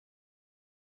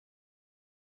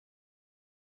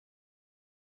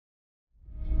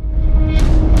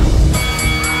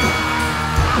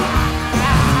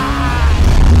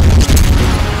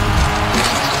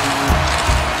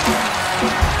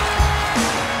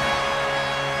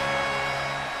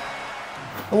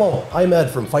Hello, I'm Ed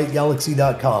from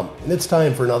FightGalaxy.com, and it's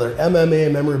time for another MMA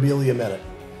Memorabilia Minute.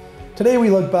 Today we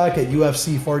look back at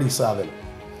UFC 47.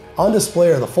 On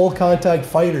display are the full contact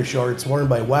fighter shorts worn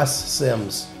by Wes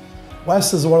Sims.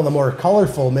 Wes is one of the more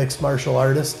colorful mixed martial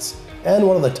artists and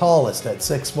one of the tallest at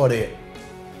 6'8".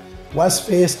 Wes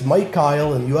faced Mike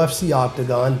Kyle in the UFC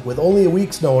Octagon with only a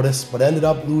week's notice, but ended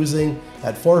up losing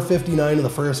at 4:59 in the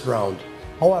first round.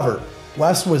 However,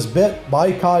 Wes was bit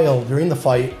by Kyle during the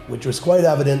fight, which was quite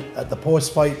evident at the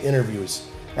post-fight interviews,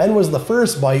 and was the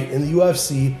first bite in the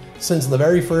UFC since the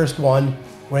very first one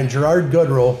when Gerard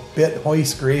Goodrow bit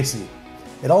Royce Gracie.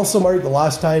 It also marked the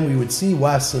last time we would see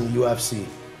Wes in the UFC.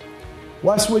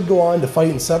 Wes would go on to fight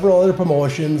in several other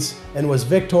promotions and was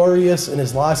victorious in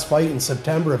his last fight in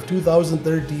September of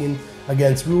 2013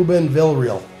 against Ruben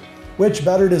Villarreal, which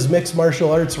bettered his mixed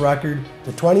martial arts record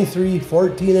to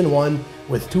 23-14-1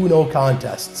 with 2 no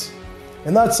contests.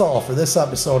 And that's all for this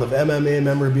episode of MMA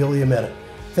Memorabilia Minute.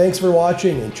 Thanks for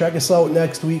watching, and check us out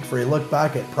next week for a look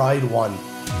back at Pride 1.